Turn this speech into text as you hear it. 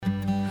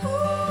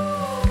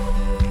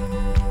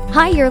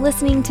Hi, you're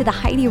listening to the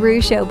Heidi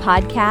Rue Show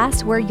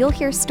podcast, where you'll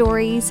hear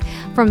stories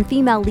from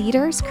female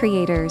leaders,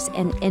 creators,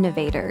 and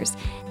innovators.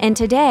 And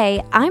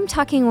today, I'm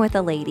talking with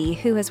a lady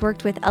who has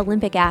worked with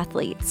Olympic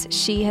athletes.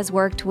 She has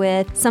worked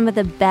with some of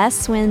the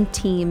best swim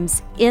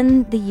teams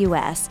in the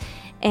U.S.,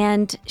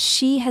 and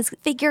she has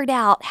figured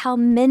out how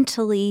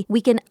mentally we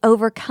can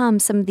overcome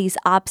some of these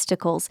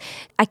obstacles.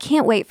 I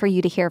can't wait for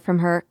you to hear from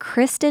her,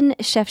 Christen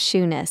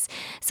Stefchunas.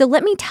 So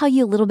let me tell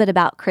you a little bit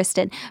about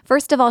Christen.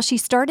 First of all, she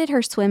started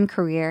her swim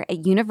career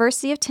at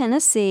University of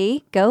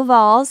Tennessee. Go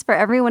Vols for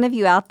every one of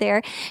you out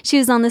there. She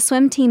was on the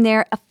swim team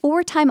there, a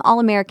 4-time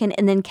All-American,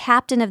 and then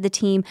captain of the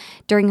team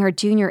during her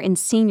junior and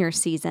senior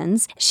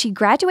seasons. She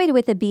graduated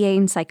with a BA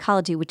in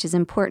psychology, which is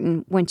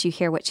important once you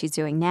hear what she's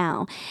doing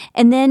now.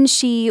 And then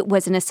she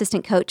was an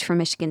assistant coach for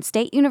Michigan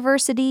State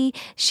University.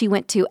 She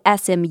went to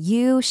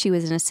SMU. She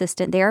was an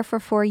assistant there for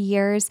 4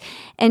 years.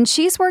 And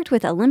she's worked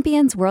with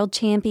Olympians, world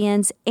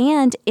champions,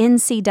 and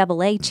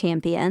NCAA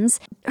champions.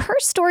 Her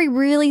story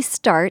really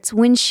starts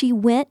when she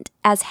went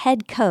as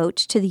head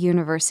coach to the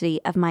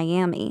University of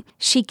Miami.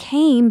 She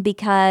came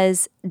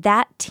because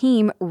that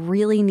team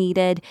really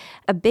needed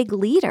a big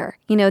leader.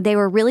 You know, they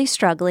were really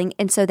struggling,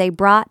 and so they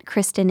brought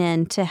Christen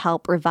in to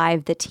help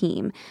revive the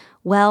team.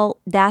 Well,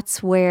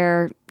 that's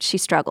where she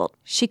struggled.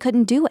 She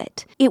couldn't do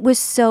it. It was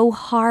so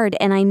hard,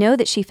 and I know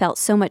that she felt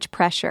so much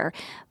pressure.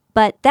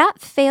 But that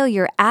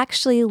failure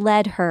actually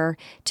led her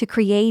to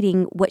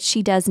creating what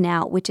she does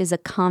now, which is a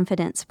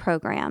confidence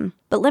program.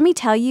 But let me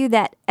tell you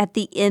that at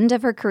the end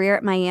of her career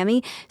at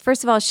Miami,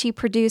 first of all, she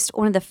produced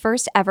one of the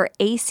first ever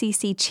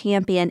ACC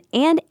champion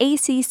and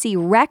ACC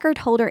record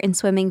holder in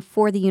swimming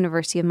for the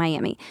University of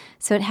Miami.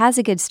 So it has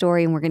a good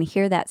story, and we're going to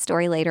hear that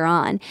story later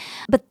on.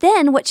 But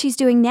then what she's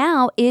doing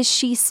now is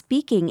she's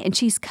speaking and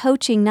she's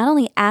coaching not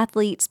only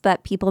athletes,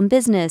 but people in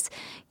business,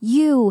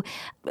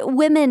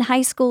 women,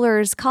 high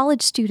schoolers,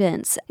 college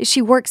students.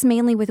 She works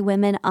mainly with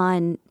women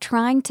on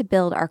trying to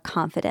build our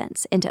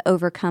confidence and to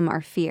overcome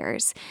our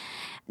fears.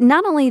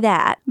 Not only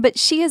that, but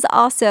she has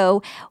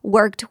also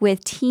worked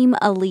with Team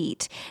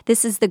Elite.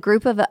 This is the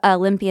group of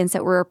Olympians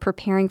that were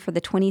preparing for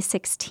the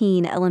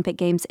 2016 Olympic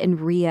Games in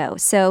Rio.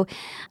 So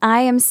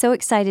I am so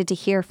excited to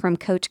hear from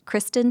Coach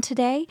Christen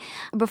today.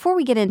 Before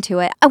we get into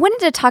it, I wanted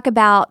to talk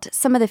about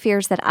some of the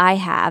fears that I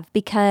have,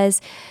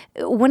 because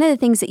one of the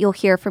things that you'll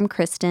hear from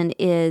Christen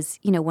is,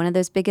 one of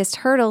those biggest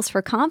hurdles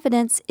for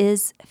confidence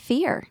is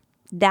fear.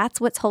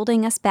 That's what's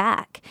holding us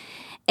back.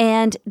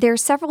 And there are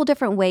several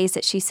different ways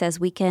that she says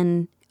we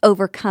can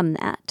overcome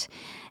that.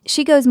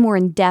 She goes more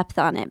in depth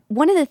on it.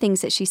 One of the things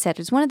that she said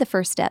is one of the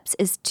first steps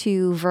is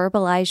to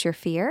verbalize your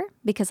fear,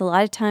 because a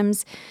lot of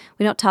times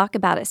we don't talk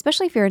about it,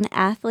 especially if you're an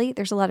athlete.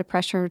 There's a lot of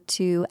pressure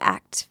to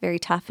act very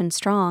tough and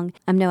strong.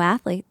 I'm no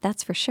athlete,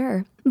 that's for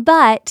sure.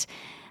 But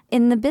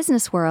in the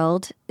business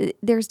world,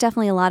 there's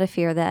definitely a lot of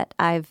fear that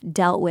I've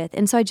dealt with.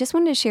 And so I just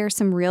wanted to share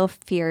some real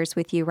fears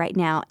with you right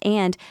now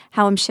and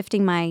how I'm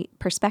shifting my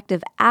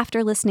perspective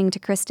after listening to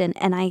Christen,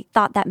 and I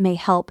thought that may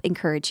help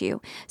encourage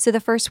you. So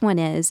the first one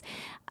is,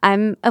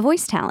 I'm a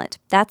voice talent.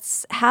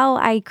 That's how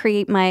I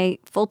create my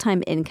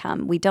full-time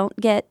income. We don't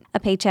get a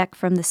paycheck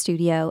from the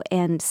studio,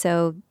 and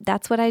so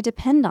that's what I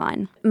depend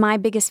on. My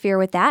biggest fear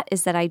with that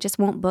is that I just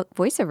won't book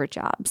voiceover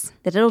jobs,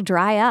 that it'll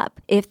dry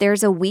up. If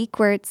there's a week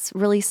where it's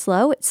really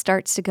slow, it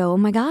starts to go, oh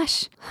my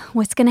gosh,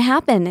 what's going to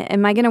happen?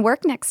 Am I going to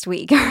work next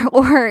week?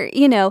 or,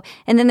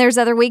 and then there's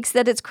other weeks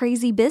that it's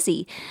crazy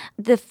busy.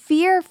 The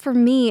fear for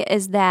me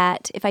is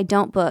that if I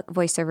don't book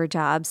voiceover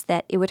jobs,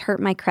 that it would hurt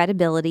my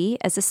credibility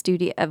as a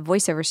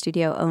voiceover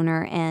studio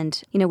owner.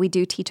 And, we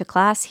do teach a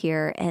class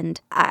here. And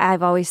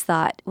I've always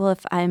thought, well,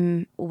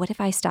 what if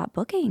I stop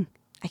booking?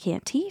 I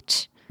can't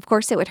teach. Of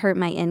course, it would hurt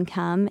my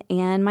income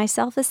and my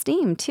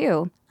self-esteem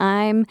too.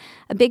 I'm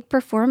a big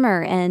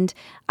performer, and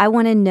I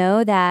want to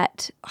know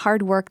that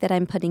hard work that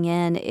I'm putting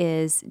in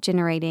is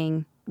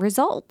generating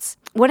results.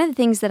 One of the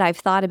things that I've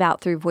thought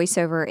about through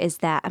voiceover is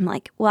that I'm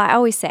like, I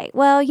always say,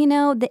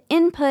 the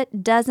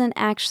input doesn't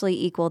actually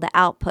equal the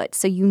output,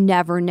 so you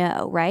never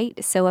know, right?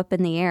 It's so up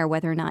in the air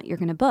whether or not you're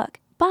going to book.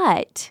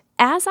 But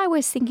as I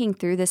was thinking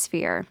through this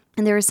fear,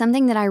 and there was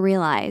something that I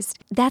realized,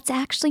 that's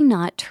actually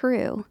not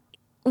true.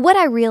 What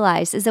I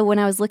realized is that when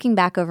I was looking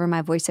back over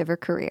my voiceover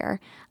career,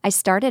 I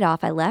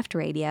left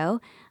radio.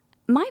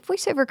 My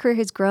voiceover career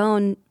has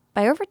grown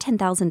by over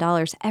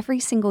 $10,000 every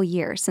single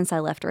year since I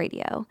left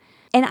radio.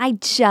 And I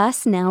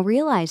just now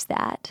realized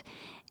that.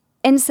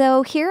 And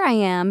so here I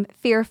am,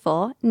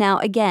 fearful. Now,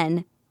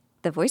 again,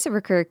 the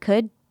voiceover career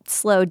could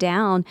slow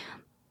down,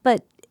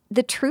 but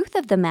the truth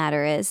of the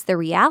matter is, the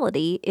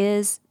reality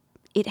is,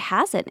 it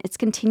hasn't. It's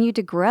continued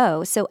to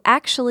grow. So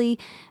actually,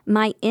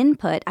 my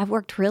input, I've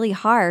worked really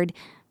hard,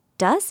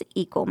 does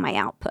equal my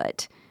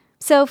output.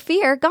 So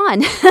fear,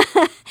 gone.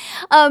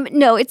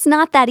 No, it's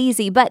not that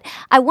easy. But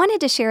I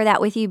wanted to share that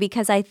with you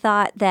because I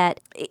thought that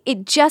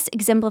it just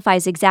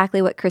exemplifies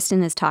exactly what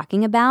Christen is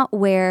talking about,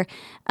 where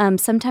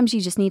sometimes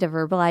you just need to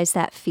verbalize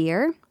that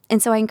fear.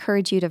 And so I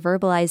encourage you to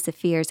verbalize the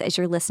fears as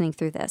you're listening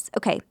through this.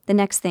 Okay, the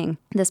next thing,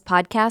 this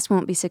podcast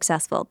won't be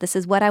successful. This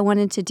is what I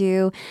wanted to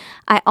do.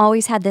 I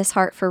always had this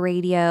heart for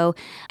radio,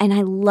 and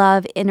I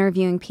love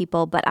interviewing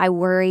people, but I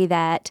worry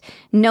that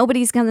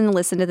nobody's going to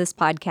listen to this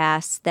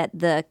podcast, that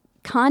the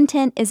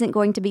content isn't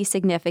going to be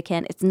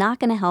significant. It's not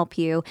going to help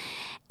you.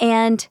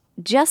 And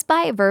just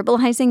by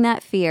verbalizing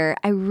that fear,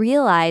 I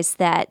realized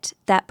that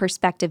that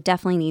perspective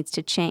definitely needs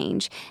to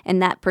change.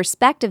 And that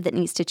perspective that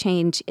needs to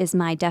change is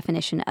my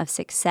definition of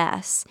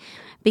success.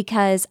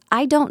 Because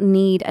I don't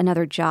need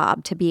another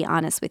job, to be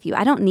honest with you.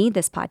 I don't need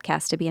this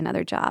podcast to be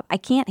another job. I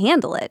can't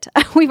handle it.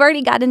 We've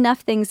already got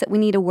enough things that we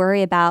need to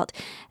worry about,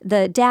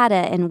 the data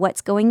and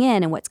what's going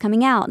in and what's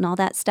coming out and all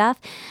that stuff.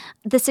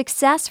 The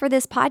success for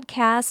this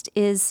podcast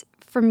is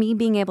for me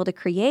being able to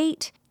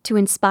create, to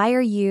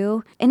inspire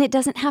you, and it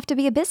doesn't have to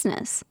be a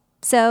business.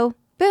 So,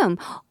 boom.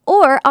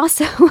 Or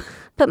also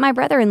put my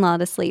brother-in-law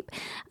to sleep.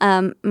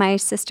 My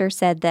sister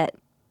said that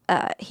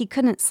he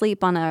couldn't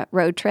sleep on a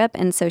road trip,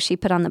 and so she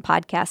put on the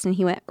podcast, and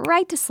he went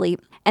right to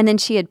sleep. And then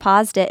she had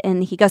paused it,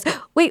 and he goes,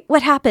 wait,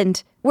 what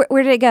happened?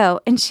 Where did it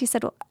go? And she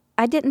said, well,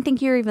 I didn't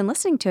think you were even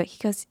listening to it. He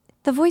goes,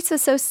 the voice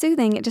was so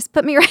soothing, it just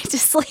put me right to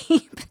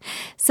sleep.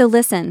 So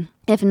listen,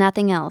 if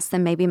nothing else,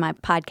 then maybe my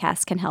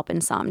podcast can help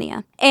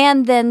insomnia.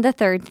 And then the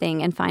third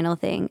thing and final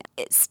thing,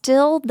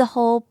 still the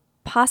whole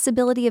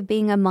possibility of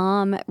being a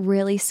mom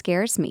really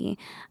scares me.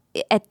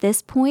 At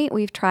this point,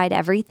 we've tried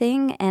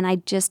everything, and I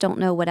just don't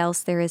know what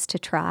else there is to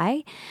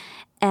try,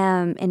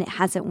 and it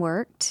hasn't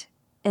worked.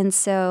 And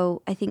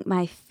so I think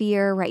my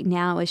fear right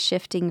now is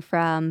shifting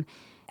from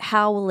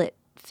how will it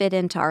fit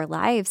into our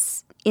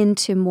lives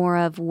into more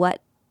of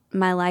what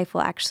my life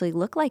will actually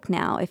look like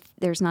now if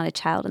there's not a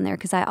child in there,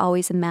 because I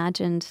always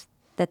imagined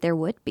that there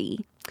would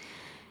be.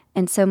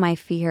 And so my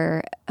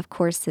fear, of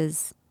course,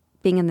 is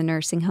being in the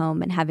nursing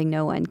home and having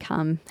no one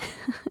come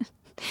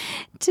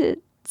to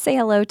say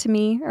hello to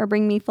me or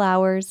bring me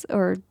flowers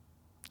or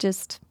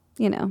just,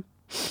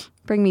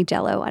 bring me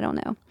Jell-O. I don't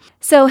know.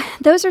 So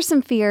those are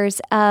some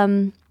fears.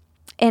 And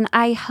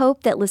I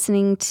hope that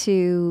listening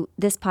to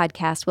this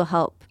podcast will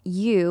help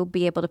you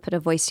be able to put a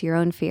voice to your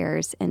own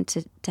fears and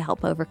to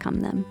help overcome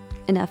them.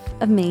 Enough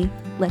of me.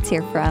 Let's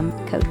hear from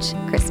Coach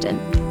Christen.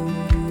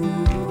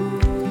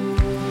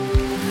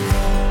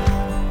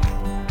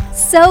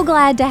 So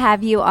glad to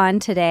have you on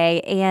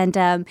today. And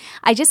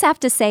I just have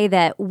to say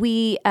that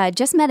we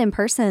just met in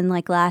person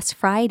like last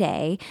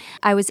Friday.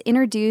 I was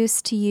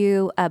introduced to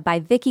you by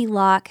Vicki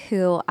Locke,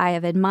 who I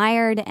have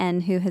admired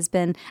and who has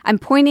been, I'm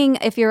pointing,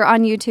 if you're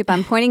on YouTube,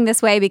 I'm pointing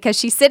this way because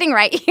she's sitting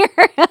right here.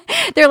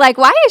 They're like,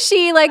 why is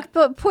she like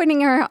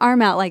pointing her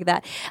arm out like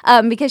that?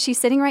 Because she's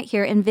sitting right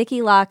here. And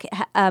Vicki Locke,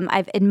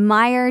 I've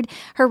admired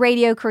her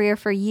radio career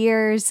for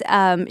years.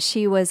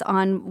 She was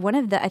on one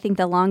of the, I think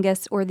the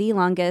longest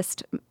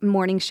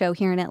morning show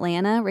here in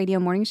Atlanta, radio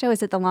morning show.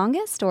 Is it the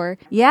longest or?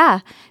 Yeah.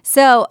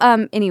 So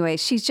anyway,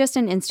 she's just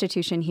an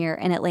institution here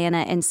in Atlanta.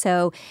 And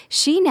so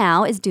she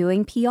now is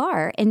doing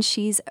PR and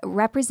she's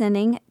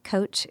representing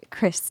Coach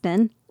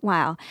Christen.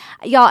 Wow.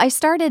 Y'all, I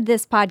started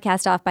this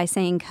podcast off by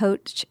saying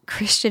Coach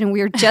Christen, and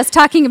we were just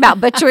talking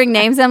about butchering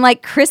names. I'm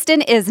like,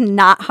 Christen is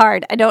not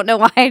hard. I don't know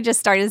why I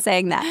just started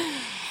saying that.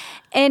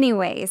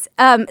 Anyways,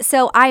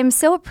 so I'm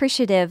so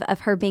appreciative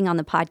of her being on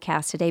the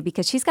podcast today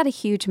because she's got a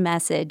huge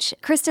message.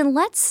 Christen,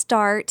 let's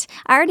start.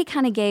 I already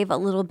kind of gave a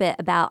little bit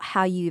about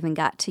how you even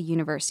got to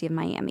University of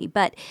Miami,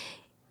 but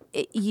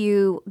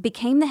you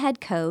became the head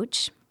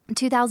coach in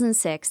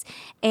 2006,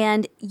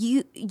 and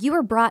you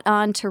were brought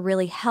on to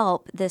really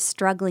help this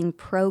struggling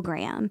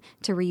program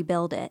to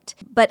rebuild it.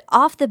 But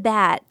off the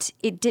bat,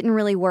 it didn't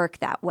really work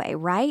that way,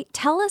 right?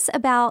 Tell us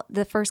about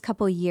the first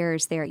couple of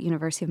years there at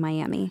University of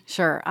Miami.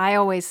 Sure. I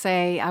always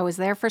say I was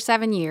there for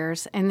 7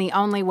 years, and the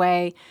only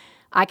way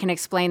I can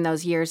explain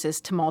those years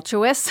is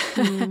tumultuous.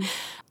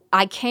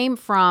 I came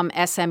from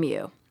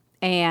SMU.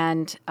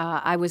 And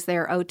I was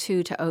there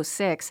 2002 to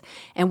 2006,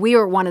 and we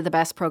were one of the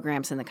best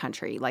programs in the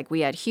country. Like,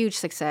 we had huge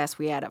success.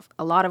 We had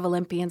a lot of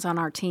Olympians on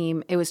our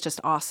team. It was just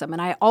awesome.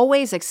 And I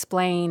always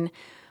explain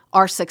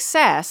our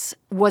success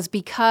was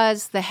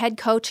because the head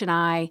coach and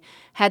I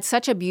had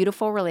such a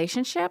beautiful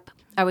relationship.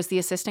 I was the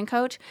assistant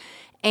coach.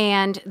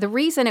 And the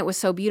reason it was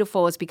so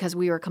beautiful is because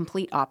we were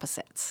complete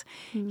opposites.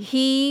 Mm-hmm.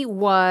 He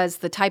was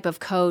the type of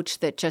coach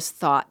that just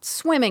thought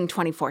swimming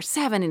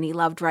 24/7, and he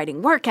loved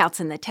writing workouts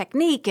and the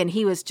technique, and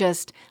he was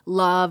just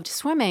loved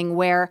swimming,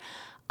 where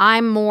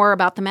I'm more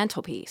about the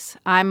mental piece.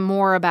 I'm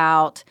more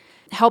about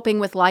helping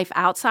with life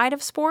outside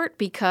of sport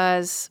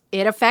because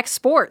it affects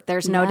sport.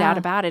 There's no doubt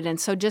about it. And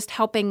so just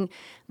helping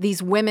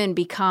these women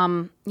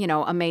become,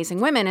 amazing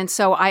women. And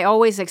so I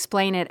always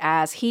explain it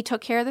as he took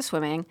care of the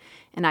swimming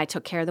and I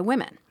took care of the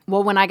women.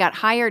 Well, when I got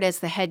hired as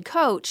the head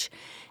coach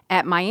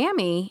at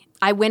Miami,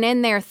 I went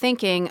in there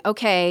thinking,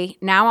 okay,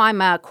 now I'm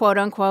a quote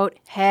unquote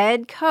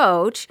head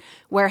coach,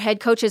 where head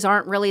coaches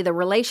aren't really the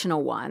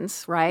relational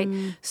ones, right?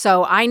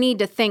 So I need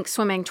to think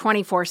swimming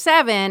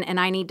 24/7, and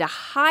I need to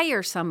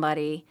hire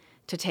somebody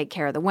to take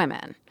care of the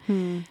women.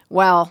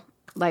 Well,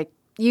 like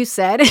you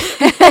said,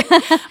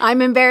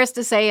 I'm embarrassed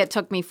to say it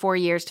took me 4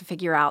 years to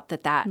figure out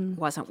that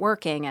wasn't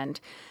working. And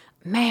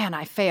man,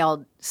 I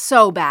failed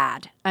so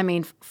bad. I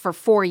mean, for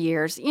 4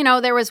 years,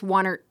 there was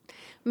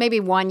maybe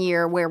 1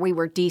 year where we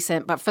were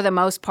decent, but for the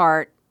most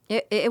part,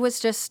 it was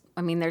just,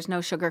 there's no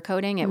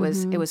sugarcoating.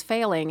 It was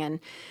failing. And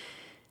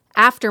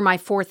after my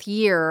 4th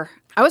year,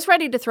 I was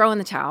ready to throw in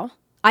the towel.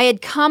 I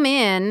had come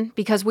in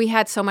because we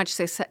had so much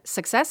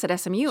success at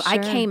SMU. Sure. I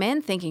came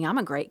in thinking I'm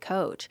a great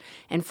coach.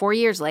 And 4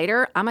 years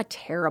later, I'm a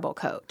terrible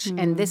coach.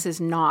 And this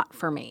is not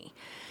for me.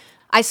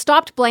 I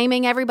stopped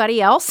blaming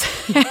everybody else.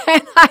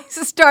 And I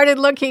started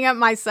looking at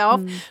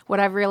myself. What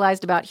I've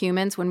realized about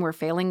humans, when we're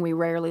failing, we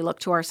rarely look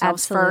to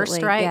ourselves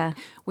first, right? Yeah.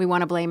 We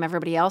want to blame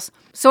everybody else.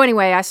 So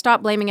anyway, I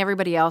stopped blaming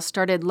everybody else,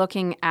 started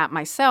looking at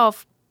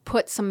myself,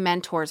 put some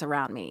mentors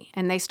around me.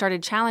 And they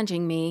started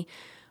challenging me.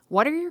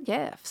 What are your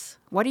gifts?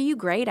 What are you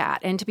great at?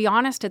 And to be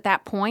honest, at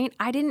that point,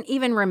 I didn't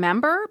even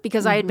remember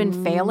because I had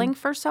been failing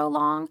for so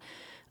long.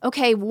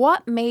 Okay,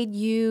 what made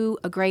you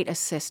a great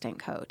assistant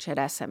coach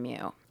at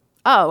SMU?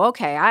 Oh,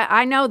 okay,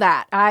 I know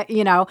that.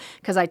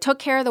 Because I took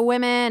care of the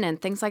women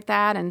and things like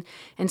that.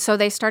 And so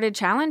they started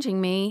challenging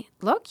me,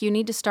 look, you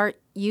need to start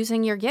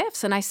using your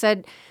gifts. And I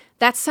said,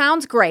 that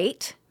sounds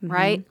great,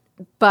 right?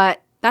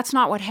 But that's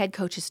not what head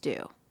coaches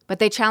do. But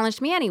they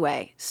challenged me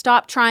anyway.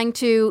 Stop trying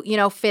to,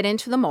 fit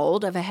into the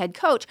mold of a head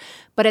coach.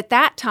 But at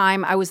that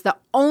time, I was the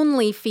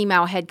only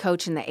female head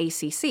coach in the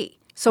ACC.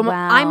 So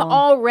I'm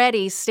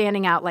already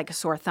standing out like a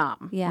sore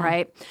thumb,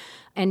 right?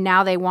 And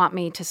now they want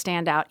me to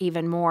stand out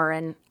even more.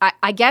 And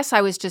I guess I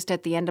was just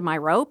at the end of my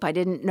rope. I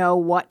didn't know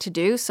what to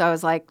do. So I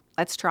was like,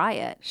 let's try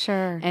it.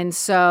 Sure. And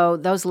so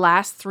those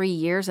last 3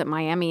 years at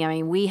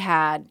Miami, we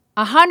had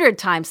 100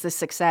 times the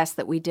success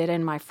that we did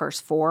in my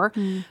first 4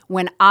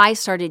 when I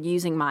started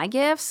using my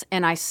gifts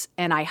and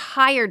I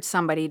hired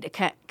somebody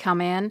to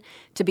come in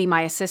to be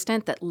my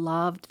assistant that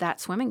loved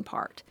that swimming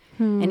part.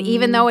 And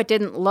even though it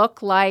didn't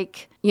look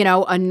like,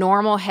 a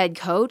normal head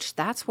coach,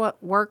 that's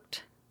what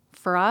worked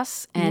for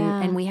us.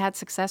 And we had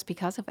success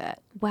because of it.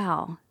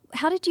 Wow.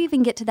 How did you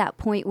even get to that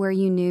point where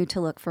you knew to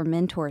look for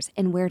mentors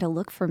and where to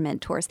look for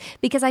mentors?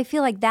 Because I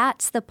feel like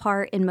that's the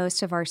part in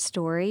most of our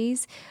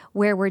stories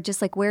where we're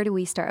just like, where do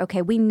we start?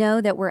 Okay, we know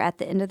that we're at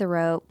the end of the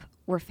rope.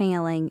 We're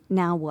failing.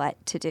 Now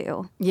what to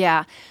do?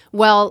 Yeah.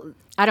 Well,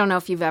 I don't know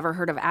if you've ever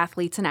heard of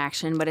Athletes in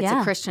Action, but it's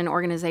a Christian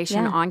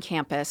organization on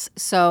campus.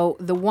 So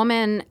the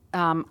woman,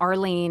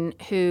 Arlene,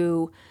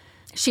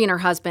 she and her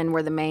husband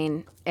were the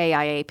main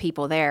AIA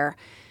people there.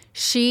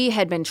 She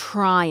had been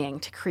trying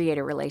to create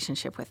a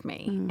relationship with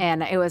me.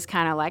 And it was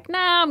kind of like,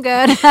 nah, I'm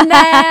good.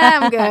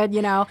 I'm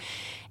good,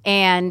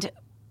 And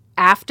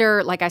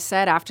after, like I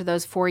said, after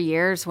those 4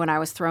 years when I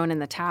was thrown in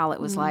the towel, it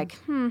was like,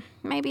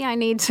 maybe I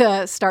need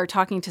to start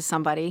talking to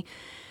somebody.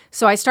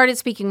 So I started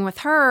speaking with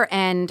her.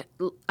 And,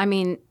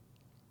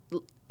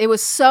 it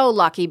was so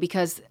lucky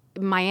because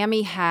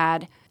Miami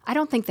had... I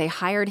don't think they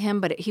hired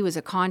him, but he was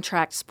a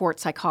contract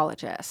sports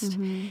psychologist.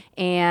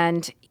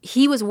 And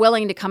he was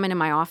willing to come into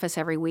my office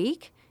every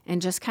week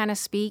and just kind of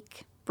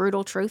speak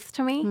brutal truth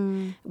to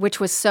me,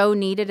 which was so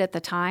needed at the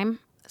time.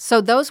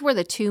 So those were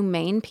the 2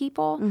 main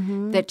people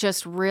that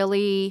just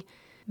really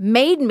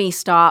made me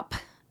stop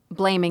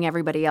blaming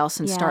everybody else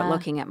and start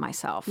looking at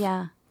myself.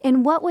 Yeah.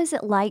 And what was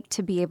it like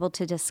to be able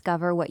to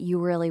discover what you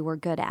really were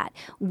good at?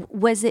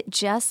 Was it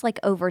just like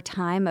over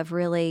time of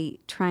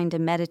really trying to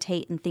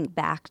meditate and think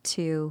back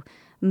to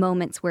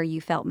moments where you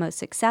felt most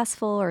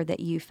successful or that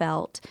you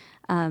felt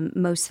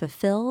most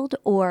fulfilled?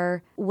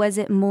 Or was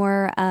it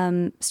more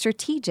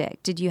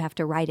strategic? Did you have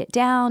to write it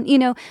down?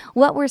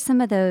 What were some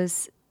of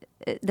those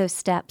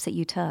steps that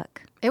you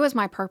took? It was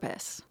my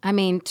purpose.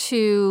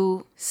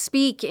 To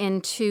speak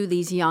into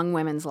these young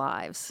women's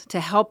lives, to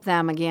help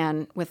them,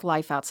 again, with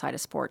life outside of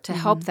sport, to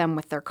help them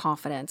with their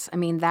confidence.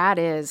 That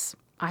is,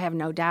 I have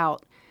no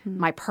doubt,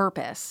 my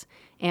purpose.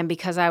 And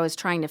because I was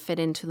trying to fit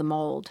into the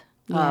mold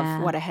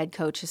of what a head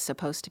coach is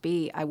supposed to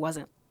be, I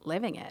wasn't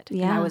living it.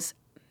 Yeah. And I was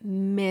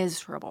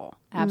miserable,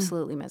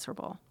 absolutely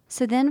miserable.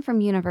 So then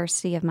from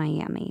University of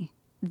Miami,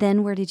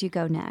 then where did you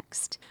go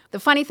next? The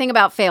funny thing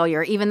about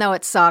failure, even though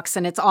it sucks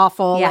and it's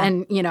awful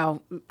and,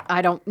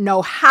 I don't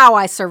know how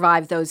I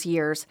survived those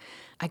years,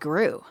 I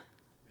grew.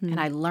 And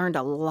I learned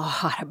a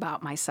lot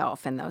about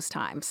myself in those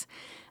times.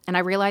 And I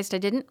realized I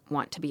didn't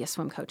want to be a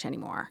swim coach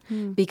anymore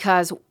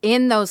because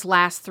in those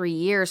last 3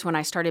 years when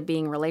I started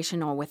being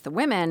relational with the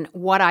women,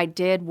 what I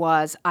did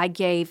was I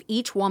gave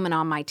each woman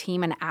on my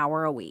team an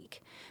hour a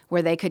week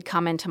where they could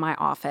come into my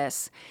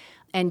office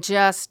and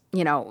just,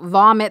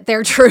 vomit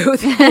their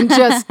truth and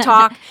just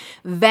talk,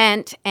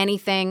 vent,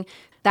 anything.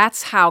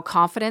 That's how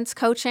confidence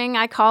coaching,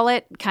 I call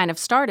it, kind of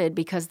started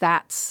because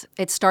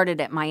it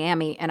started at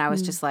Miami. And I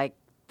was just like,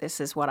 this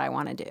is what I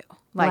want to do.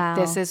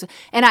 This is,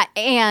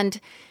 and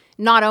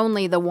not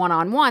only the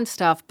one-on-one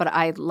stuff, but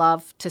I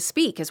love to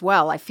speak as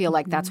well. I feel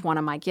like that's one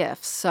of my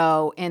gifts.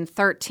 So in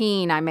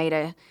 2013, I made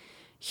a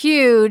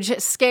huge,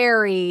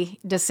 scary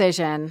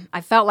decision.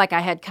 I felt like I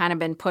had kind of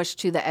been pushed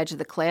to the edge of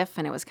the cliff,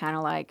 and it was kind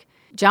of like,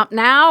 jump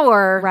now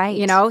or,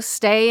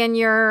 stay in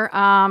your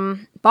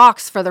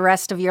box for the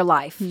rest of your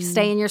life.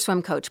 Stay in your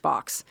swim coach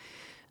box,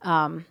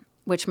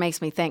 which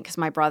makes me think, because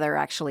my brother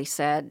actually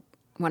said,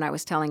 when I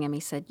was telling him, he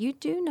said, you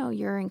do know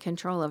you're in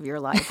control of your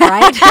life,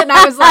 right? And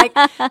I was like,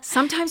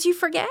 sometimes you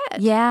forget.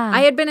 Yeah.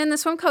 I had been in the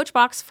swim coach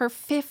box for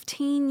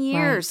 15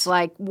 years. Right.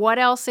 Like, what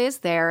else is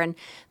there? And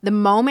the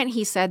moment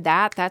he said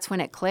that, that's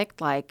when it clicked,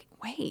 like,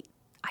 wait,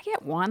 I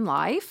get one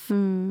life.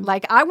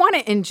 Like, I want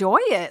to enjoy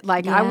it.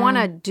 Like, I want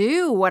to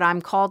do what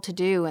I'm called to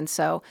do. And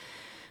so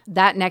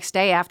that next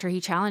day after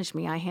he challenged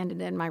me, I handed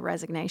in my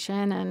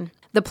resignation. And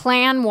the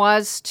plan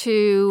was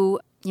to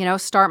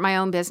start my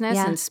own business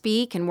and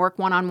speak and work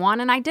one-on-one.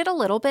 And I did a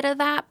little bit of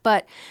that,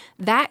 but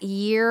that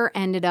year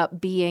ended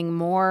up being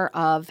more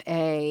of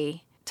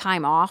a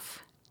time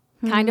off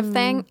kind of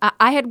thing.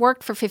 I had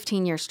worked for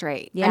 15 years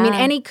straight. Yeah. I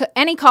mean,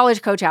 any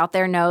college coach out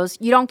there knows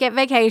you don't get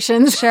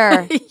vacations.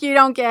 Sure. You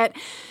don't get...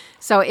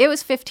 So it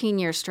was 15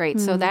 years straight.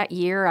 So that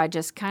year I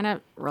just kind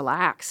of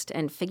relaxed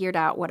and figured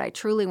out what I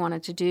truly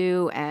wanted to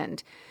do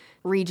and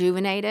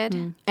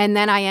rejuvenated. And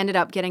then I ended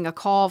up getting a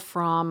call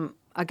from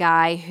a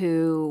guy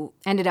who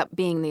ended up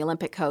being the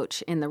Olympic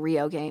coach in the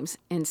Rio Games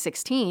in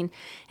 2016,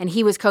 and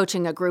he was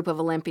coaching a group of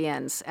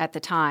Olympians at the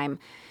time.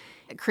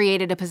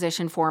 Created a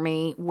position for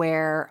me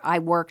where I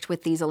worked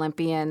with these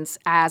Olympians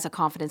as a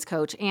confidence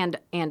coach and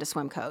a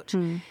swim coach.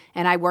 And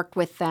I worked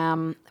with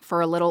them for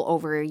a little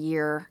over a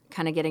year,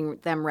 kind of getting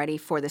them ready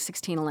for the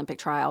 2016 Olympic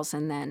trials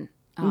and then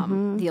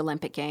the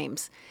Olympic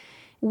Games.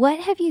 What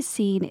have you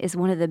seen is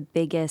one of the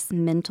biggest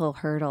mental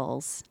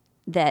hurdles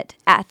that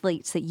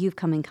athletes that you've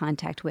come in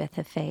contact with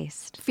have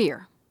faced?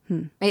 Fear.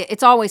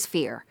 It's always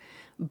fear.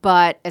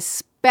 But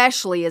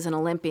especially as an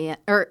Olympian,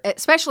 or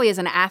especially as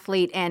an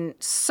athlete, and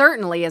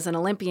certainly as an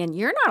Olympian,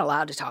 you're not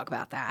allowed to talk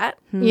about that.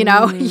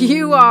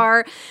 You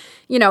are,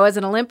 as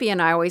an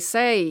Olympian, I always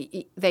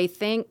say,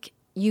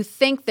 you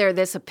think they're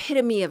this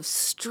epitome of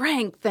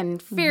strength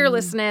and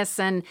fearlessness,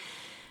 and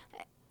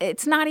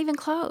it's not even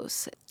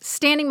close.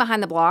 Standing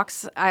behind the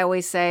blocks, I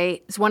always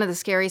say, is one of the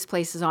scariest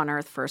places on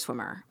earth for a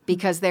swimmer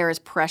because there is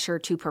pressure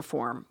to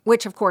perform,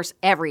 which, of course,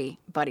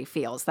 everybody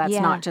feels. That's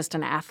not just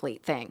an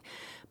athlete thing.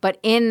 But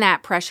in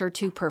that pressure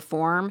to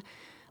perform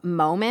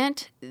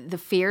moment, the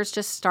fears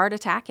just start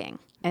attacking.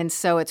 And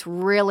so it's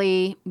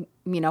really,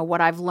 what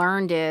I've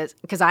learned is,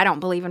 because I don't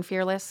believe in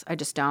fearless, I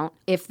just don't.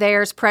 If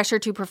there's pressure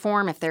to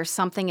perform, if there's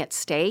something at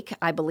stake,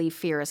 I believe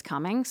fear is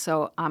coming.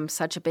 So I'm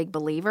such a big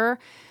believer.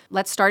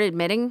 Let's start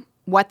admitting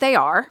what they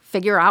are,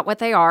 figure out what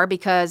they are,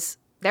 because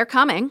they're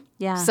coming.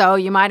 Yeah. So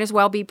you might as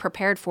well be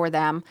prepared for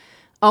them,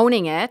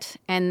 owning it,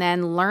 and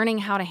then learning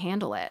how to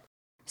handle it.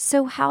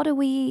 So how do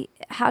we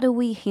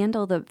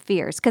handle the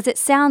fears? Because it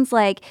sounds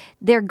like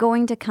they're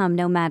going to come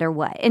no matter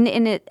what.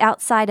 And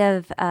outside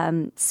of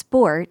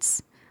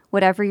sports,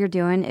 whatever you're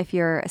doing, if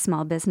you're a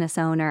small business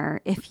owner,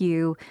 if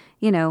you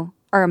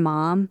are a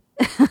mom,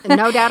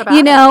 no doubt about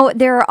it.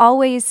 There are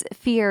always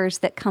fears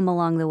that come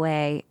along the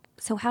way.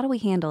 So how do we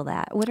handle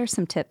that? What are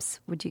some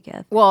tips would you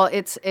give? Well,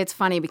 it's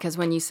funny because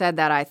when you said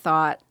that, I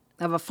thought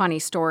of a funny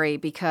story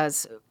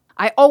because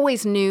I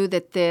always knew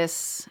that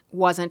this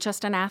wasn't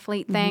just an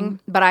athlete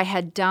thing, but I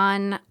had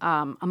done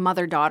a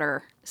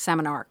mother-daughter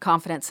seminar,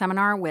 confidence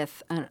seminar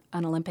with an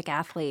Olympic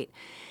athlete.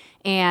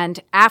 And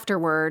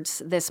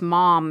afterwards, this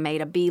mom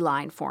made a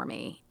beeline for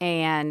me.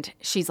 And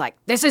she's like,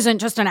 this isn't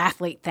just an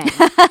athlete thing.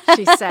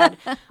 She said,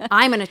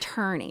 I'm an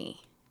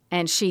attorney.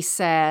 And she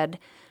said,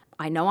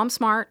 I know I'm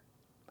smart.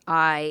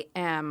 I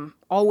am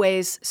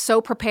always so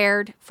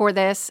prepared for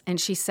this. And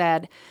she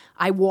said,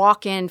 I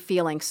walk in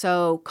feeling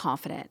so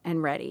confident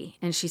and ready.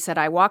 And she said,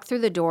 I walk through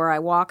the door, I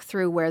walk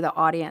through where the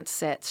audience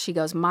sits. She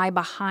goes, my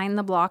behind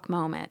the block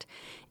moment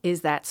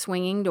is that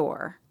swinging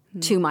door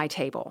to my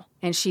table.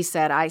 And she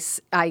said,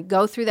 I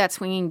go through that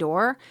swinging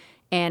door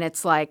and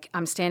it's like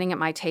I'm standing at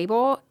my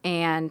table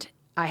and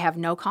I have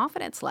no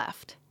confidence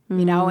left,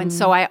 And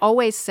so I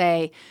always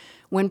say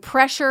when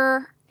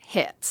pressure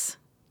hits,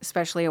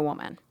 especially a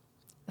woman,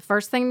 the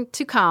first thing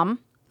to come,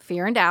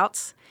 fear and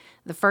doubts,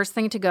 the first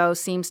thing to go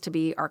seems to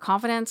be our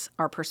confidence,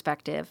 our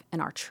perspective,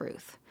 and our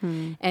truth.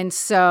 And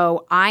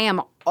so I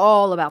am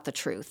all about the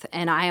truth.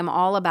 And I am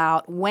all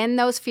about when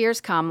those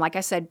fears come, like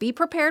I said, be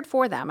prepared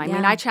for them. I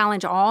mean, I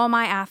challenge all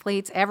my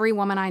athletes, every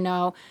woman I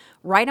know,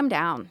 write them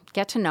down,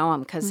 get to know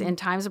them. Because in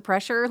times of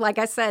pressure, like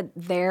I said,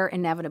 they're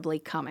inevitably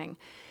coming.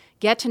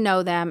 Get to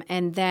know them.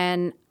 And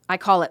then I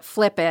call it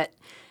flip it.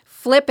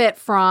 Flip it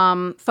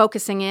from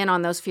focusing in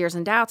on those fears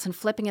and doubts and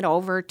flipping it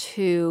over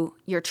to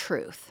your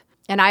truth.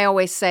 And I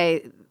always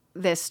say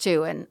this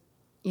too, and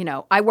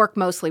I work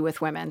mostly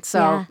with women.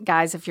 So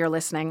guys, if you're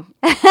listening.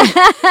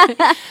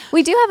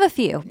 We do have a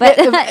few, but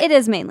it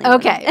is mainly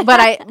okay.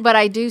 women. But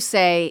I do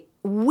say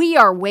we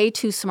are way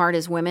too smart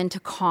as women to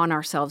con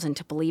ourselves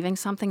into believing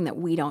something that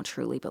we don't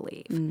truly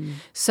believe.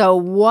 So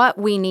what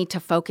we need to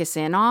focus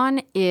in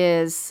on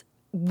is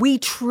we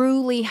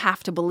truly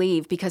have to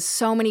believe, because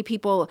so many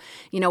people,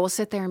 will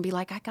sit there and be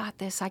like, I got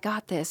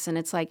this. And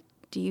it's like,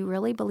 do you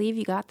really believe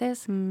you got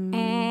this?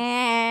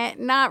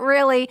 Not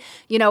really.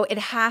 It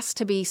has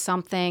to be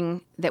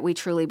something that we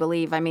truly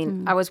believe. I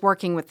mean, I was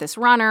working with this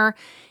runner,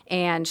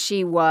 and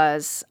she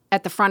was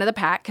at the front of the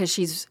pack because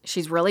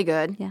she's really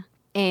good. Yeah.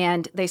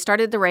 And they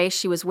started the race.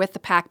 She was with the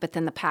pack, but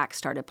then the pack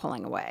started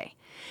pulling away.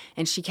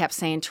 And she kept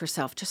saying to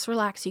herself, just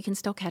relax. You can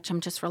still catch them.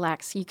 Just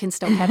relax. You can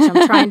still catch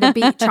them. trying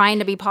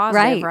to be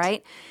positive,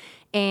 right?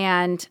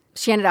 And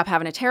she ended up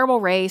having a terrible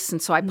race.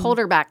 And so I pulled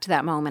her back to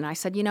that moment. I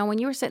said, when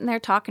you were sitting there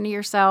talking to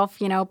yourself,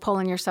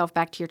 pulling yourself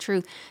back to your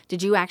truth,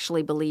 did you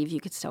actually believe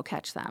you could still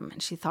catch them?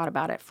 And she thought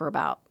about it for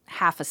about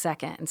half a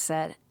second and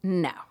said,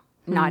 no.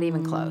 Not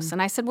even close. And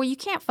I said, well, you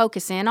can't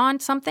focus in on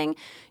something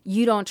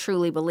you don't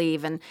truly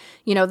believe. And,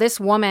 this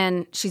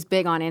woman, she's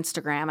big on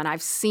Instagram,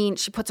 and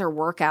she puts her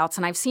workouts,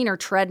 and I've seen her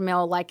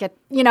treadmill like at,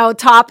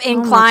 top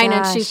incline,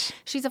 and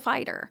she's a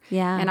fighter.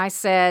 Yeah. And I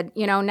said,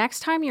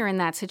 next time you're in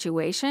that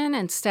situation,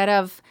 instead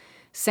of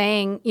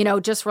saying,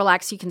 just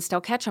relax, you can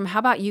still catch them, how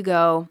about you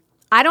go,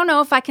 I don't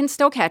know if I can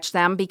still catch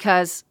them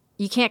because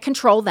you can't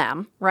control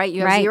them, right?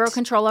 You have zero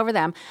control over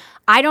them.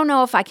 I don't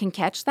know if I can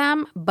catch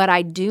them, but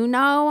I do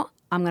know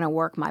I'm going to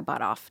work my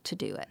butt off to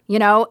do it,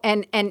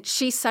 and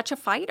she's such a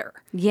fighter.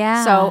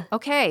 Yeah. So,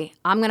 okay,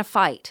 I'm going to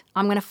fight.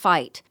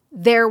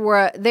 There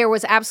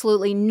was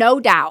absolutely no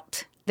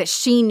doubt that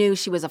she knew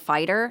she was a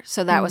fighter.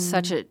 So that was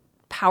such a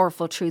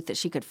powerful truth that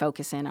she could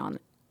focus in on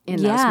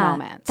in those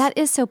moments. That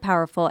is so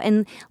powerful.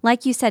 And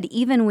like you said,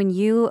 even when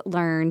you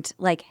learned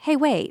like, hey,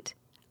 wait,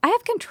 I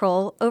have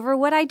control over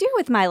what I do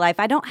with my life.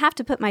 I don't have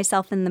to put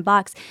myself in the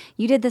box.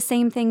 You did the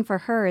same thing for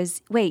her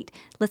as, wait,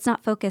 let's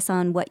not focus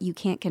on what you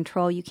can't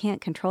control. You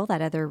can't control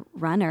that other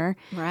runner.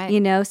 Right.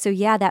 So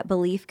that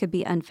belief could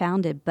be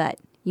unfounded, but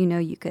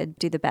you could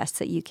do the best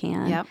that you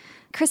can. Yep.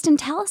 Christen,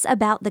 tell us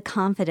about the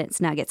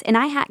confidence nuggets. And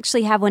I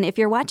actually have one. If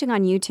you're watching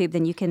on YouTube,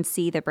 then you can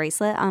see the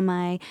bracelet on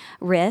my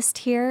wrist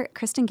here.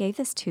 Christen gave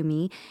this to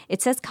me.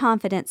 It says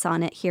confidence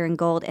on it here in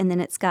gold. And then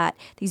it's got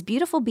these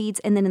beautiful beads.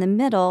 And then in the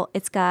middle,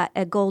 it's got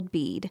a gold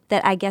bead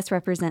that I guess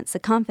represents the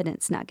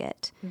confidence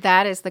nugget.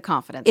 That is the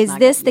confidence nugget. Is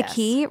this the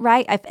key,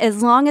 right?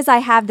 As long as I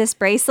have this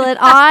bracelet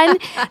on,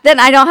 then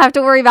I don't have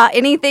to worry about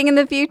anything in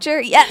the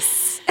future.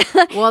 Yes.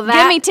 Well,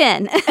 give me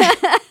 10.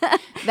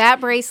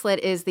 That bracelet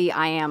is the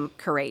I Am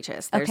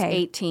Courageous. There's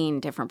 18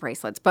 different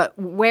bracelets. But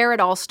where it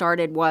all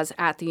started was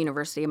at the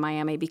University of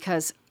Miami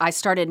because I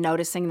started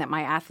noticing that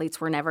my athletes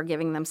were never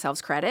giving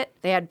themselves credit.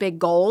 They had big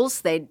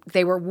goals. They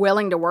were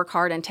willing to work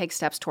hard and take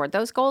steps toward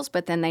those goals,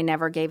 but then they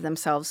never gave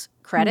themselves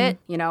credit.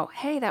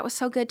 Hey, that was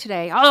so good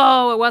today.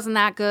 Oh, it wasn't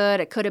that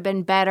good. It could have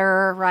been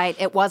better, right?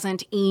 It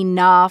wasn't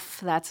enough.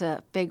 That's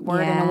a big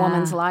word in a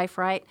woman's life,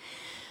 right?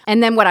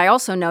 And then what I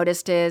also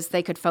noticed is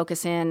they could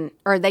focus in,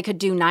 or they could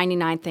do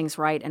 99 things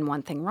right and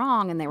one thing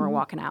wrong, and they were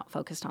walking out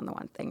focused on the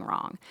one thing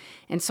wrong.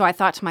 And so I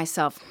thought to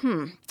myself,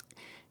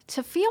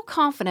 to feel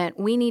confident,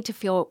 we need to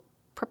feel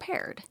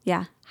prepared.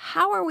 Yeah.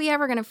 How are we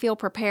ever going to feel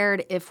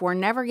prepared if we're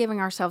never giving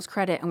ourselves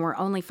credit and we're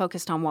only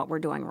focused on what we're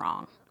doing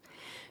wrong?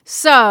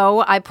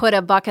 So I put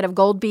a bucket of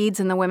gold beads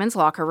in the women's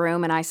locker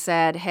room, and I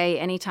said, hey,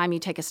 anytime you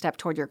take a step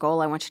toward your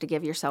goal, I want you to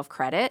give yourself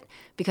credit,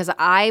 because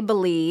I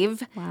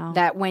believe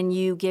that when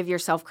you give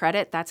yourself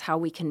credit, that's how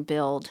we can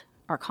build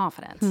our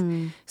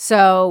confidence.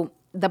 So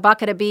the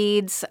bucket of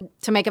beads,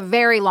 to make a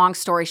very long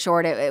story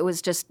short, it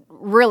was just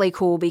really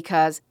cool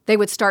because they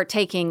would start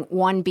taking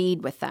one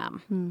bead with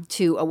them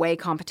to away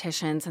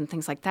competitions and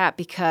things like that,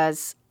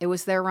 because it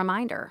was their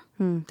reminder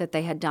that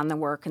they had done the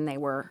work and they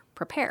were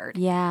prepared.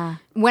 Yeah.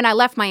 When I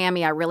left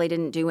Miami, I really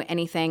didn't do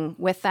anything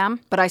with them,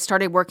 but I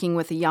started working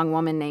with a young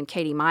woman named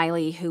Katie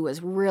Miley who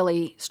was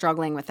really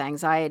struggling with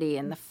anxiety,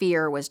 and the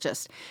fear was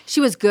just, she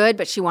was good,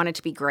 but she wanted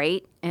to be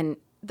great, and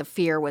the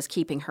fear was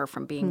keeping her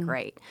from being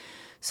great.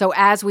 So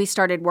as we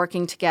started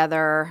working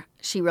together,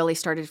 she really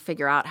started to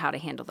figure out how to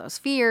handle those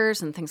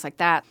fears and things like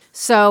that.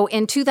 So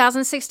in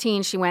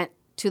 2016, she went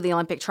to the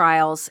Olympic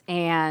trials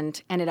and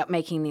ended up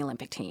making the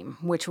Olympic team,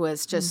 which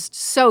was just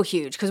so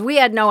huge because we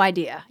had no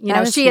idea.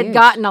 She had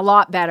gotten a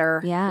lot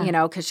better,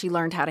 because she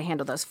learned how to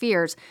handle those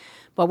fears.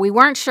 But we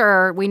weren't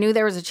sure. We knew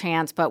there was a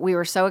chance, but we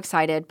were so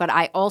excited. But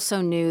I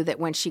also knew that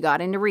when she got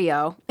into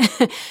Rio,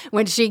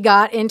 when she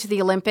got into the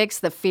Olympics,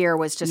 the fear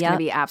was just going to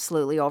be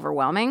absolutely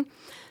overwhelming.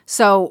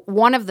 So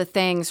one of the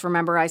things,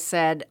 remember I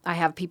said I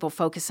have people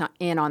focus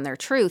in on their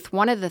truth.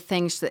 One of the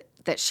things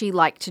that she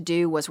liked to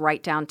do was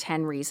write down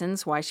 10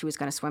 reasons why she was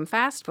going to swim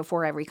fast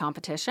before every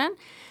competition.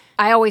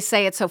 I always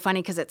say it's so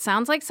funny because it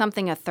sounds like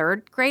something a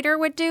third grader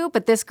would do,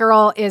 but this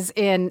girl is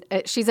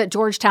she's at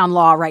Georgetown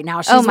Law right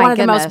now. She's one of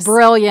the most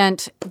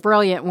brilliant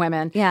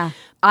women. Yeah.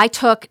 I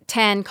took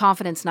 10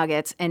 confidence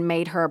nuggets and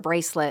made her a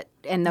bracelet,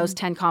 and those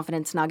 10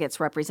 confidence nuggets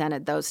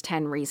represented those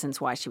 10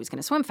 reasons why she was going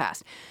to swim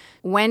fast.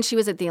 When she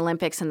was at the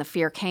Olympics and the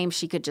fear came,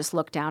 she could just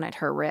look down at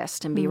her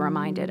wrist and be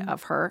reminded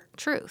of her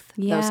truth,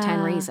 those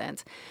 10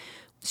 reasons.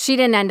 she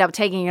didn't end up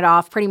taking it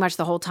off pretty much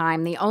the whole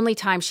time. The only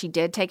time she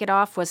did take it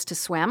off was to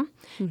swim,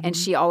 and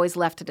she always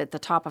left it at the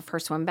top of her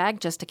swim bag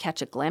just to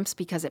catch a glimpse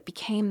because it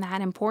became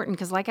that important.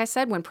 Because like I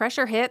said, when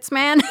pressure hits,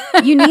 man.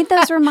 You need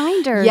those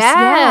reminders.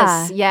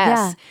 Yes.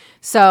 Yeah.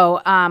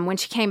 So when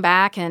she came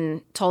back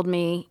and told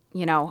me,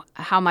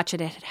 how much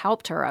it had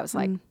helped her, I was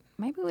like,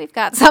 maybe we've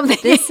got something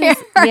here.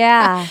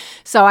 Yeah.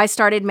 So I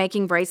started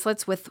making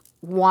bracelets with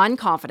one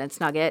confidence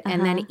nugget,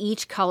 and then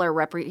each color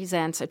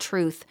represents a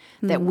truth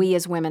that we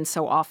as women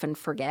so often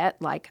forget,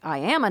 like I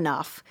am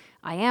enough,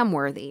 I am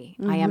worthy,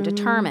 I am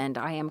determined,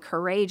 I am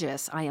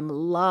courageous, I am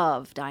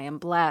loved, I am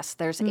blessed.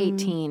 There's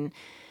 18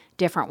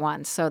 different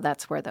ones, so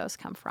that's where those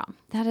come from.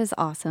 That is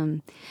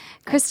awesome.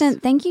 Christen,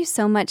 thank you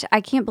so much. I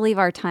can't believe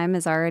our time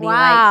is already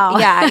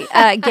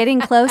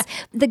getting close.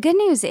 The good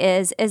news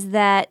is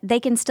that they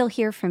can still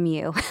hear from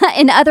you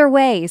in other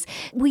ways.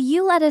 Will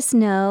you let us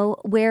know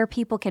where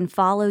people can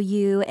follow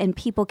you and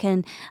people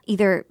can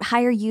either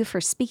hire you for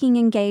speaking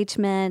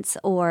engagements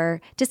or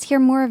just hear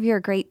more of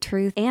your great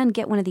truth and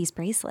get one of these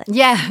bracelets?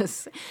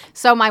 Yes.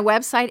 So my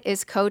website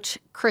is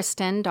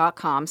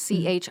coachchristen.com,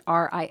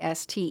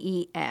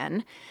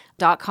 CHRISTEN.com,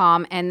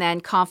 and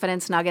then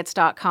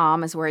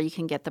confidencenuggets.com is where you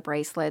can get the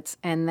bracelets.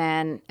 And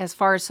then as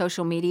far as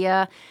social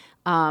media,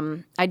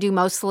 I do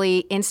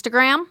mostly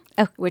Instagram,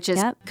 which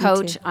is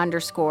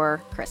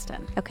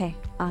coach_Christen. Okay,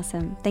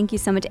 awesome. Thank you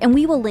so much. And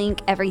we will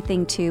link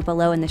everything too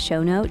below in the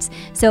show notes.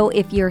 So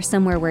if you're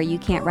somewhere where you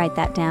can't write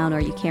that down or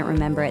you can't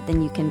remember it,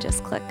 then you can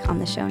just click on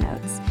the show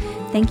notes.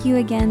 Thank you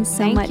again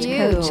so much,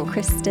 Coach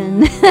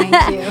Christen.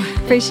 Thank you.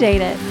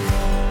 Appreciate it.